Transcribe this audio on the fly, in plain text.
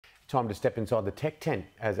Time to step inside the tech tent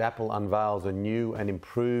as Apple unveils a new and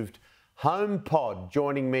improved HomePod.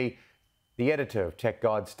 Joining me, the editor of Tech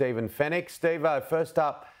Guide, Stephen Fenech. Steve-o, first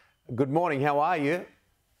up, good morning. How are you?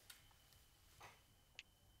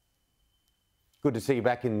 Good to see you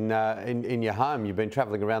back in your home. You've been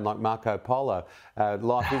travelling around like Marco Polo.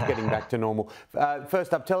 Life is getting back to normal.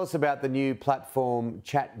 First up, tell us about the new platform,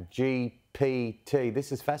 ChatGPT.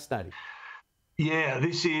 This is fascinating. Yeah,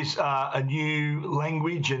 this is a new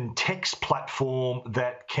language and text platform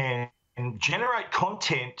that can generate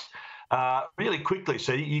content really quickly.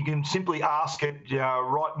 So you can simply ask it,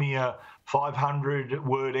 write me a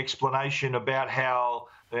 500-word explanation about how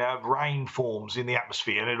rain forms in the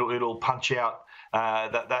atmosphere, and it'll punch out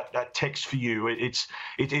that text for you. It's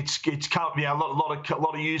a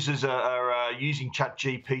lot of users are using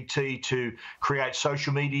ChatGPT to create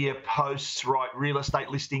social media posts, write real estate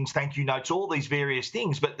listings, thank you notes, all these various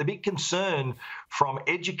things. But the big concern from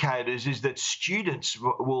educators is that students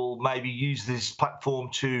will maybe use this platform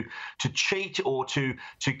to cheat or to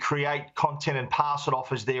create content and pass it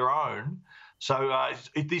off as their own. So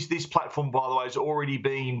this platform, by the way, has already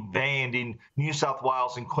been banned in New South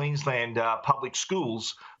Wales and Queensland public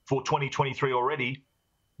schools for 2023 already,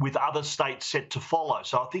 with other states set to follow.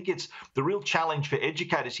 So I think it's the real challenge for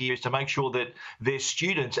educators here is to make sure that their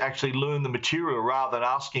students actually learn the material rather than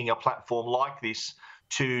asking a platform like this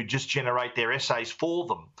to just generate their essays for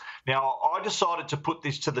them. Now, I decided to put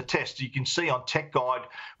this to the test. You can see on Tech Guide,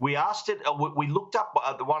 we asked it, we looked up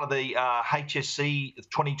one of the HSC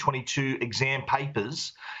 2022 exam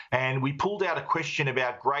papers, and we pulled out a question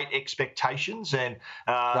about great expectations and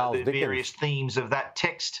the various themes of that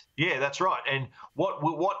text. Yeah, that's right. And what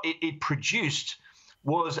it produced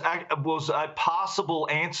was a passable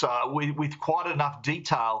answer with quite enough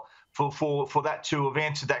detail for that to have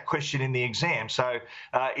answered that question in the exam. So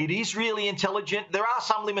it is really intelligent. There are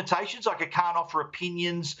some limitations, like it can't offer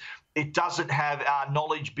opinions. It doesn't have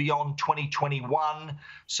knowledge beyond 2021.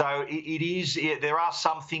 So there are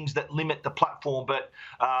some things that limit the platform, but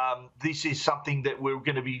this is something that we're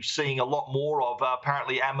going to be seeing a lot more of.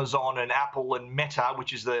 Apparently Amazon and Apple and Meta,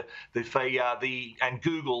 which is and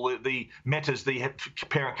Google, the Meta's the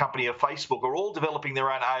parent company of Facebook, are all developing their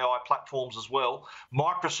own AI platforms as well.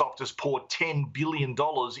 Microsoft has poured $10 billion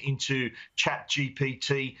into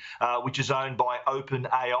ChatGPT, which is owned by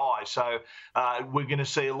OpenAI. So we're going to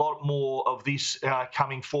see a lot more of this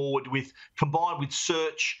coming forward, combined with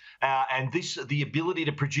search, and the ability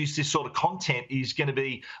to produce this sort of content is going to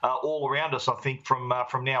be all around us, I think, from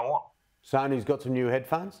now on. Sony's got some new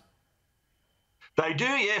headphones? They do,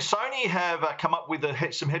 yeah. Sony have come up with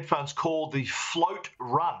some headphones called the Float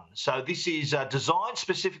Run. So this is designed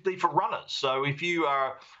specifically for runners. So if you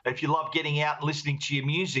love getting out and listening to your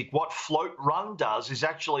music, what Float Run does is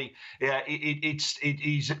actually it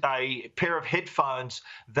is a pair of headphones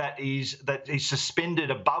that is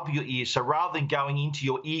suspended above your ear. So rather than going into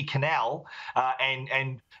your ear canal,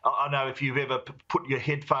 and I know if you've ever put your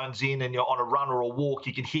headphones in and you're on a run or a walk,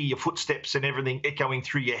 you can hear your footsteps and everything echoing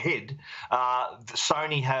through your head.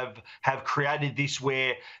 Sony have created this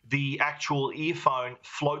where the actual earphone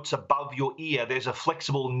floats above your ear. There's a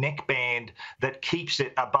flexible neck band that keeps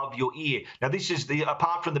it above your ear. Now, this is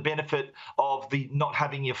apart from the benefit of the not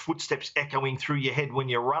having your footsteps echoing through your head when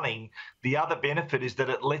you're running, the other benefit is that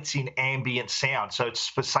it lets in ambient sound. So it's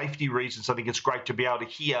for safety reasons. I think it's great to be able to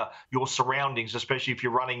hear your surroundings, especially if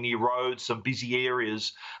you're running near roads, some busy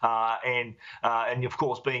areas, and of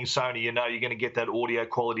course, being Sony, you're going to get that audio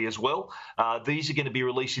quality as well. These are going to be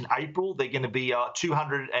released in April. They're going to be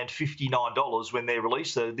 $259 when they're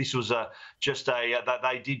released. So this was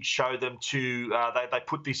they did show them they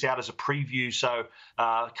put this out as a preview, so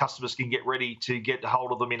customers can get ready to get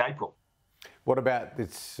hold of them in April. What about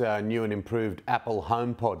this new and improved Apple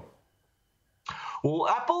HomePod? Well,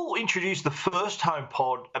 Apple introduced the first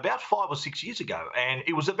HomePod about 5 or 6 years ago, and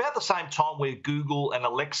it was about the same time where Google and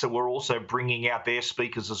Alexa were also bringing out their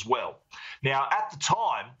speakers as well. Now, at the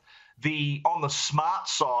time, on the smart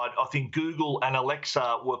side, I think Google and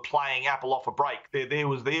Alexa were playing Apple off a break.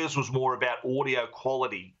 Theirs was more about audio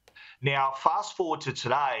quality. Now, fast forward to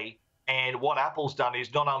today, and what Apple's done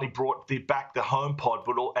is not only brought back the HomePod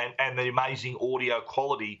and the amazing audio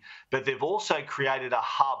quality, but they've also created a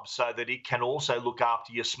hub so that it can also look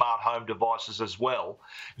after your smart home devices as well.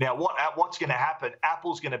 Now, what's going to happen?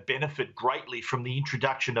 Apple's going to benefit greatly from the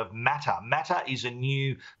introduction of Matter. Matter is a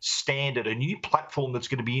new standard, a new platform that's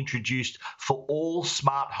going to be introduced for all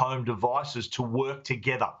smart home devices to work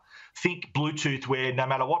together. Think Bluetooth, where no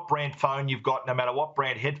matter what brand phone you've got, no matter what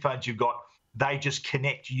brand headphones you've got, they just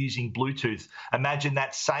connect using Bluetooth. Imagine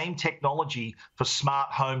that same technology for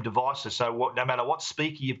smart home devices. So no matter what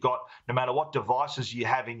speaker you've got, no matter what devices you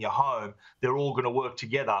have in your home, they're all going to work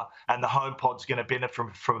together, and the HomePod's going to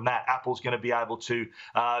benefit from that. Apple's going to be able to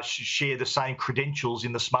share the same credentials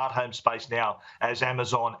in the smart home space now as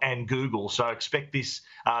Amazon and Google. So expect this.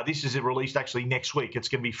 This is released actually next week. It's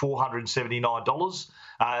going to be $479,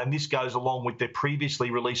 and this goes along with their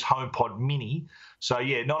previously released HomePod Mini. So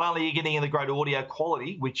yeah, not only are you getting in the great audio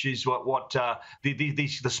quality, which is what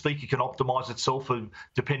the speaker can optimize itself for,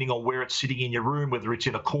 depending on where it's sitting in your room, whether it's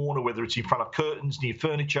in a corner, whether it's in front of curtains, near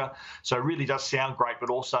furniture. So it really does sound great,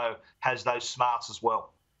 but also has those smarts as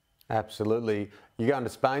well. Absolutely. You going to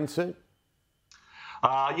Spain soon?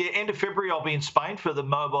 Yeah, end of February I'll be in Spain for the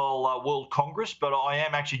Mobile World Congress, but I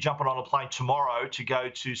am actually jumping on a plane tomorrow to go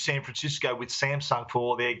to San Francisco with Samsung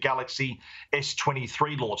for their Galaxy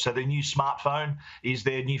S23 launch. So their new smartphone is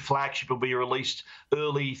their new flagship, will be released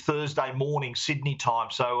early Thursday morning Sydney time.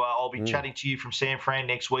 So I'll be chatting to you from San Fran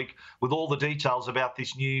next week with all the details about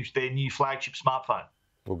their new flagship smartphone.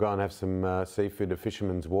 We'll go and have some seafood at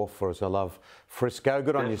Fisherman's Wharf for us. I love Frisco.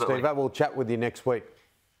 Good on you, Definitely. Steve. We'll chat with you next week.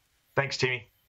 Thanks, Timmy.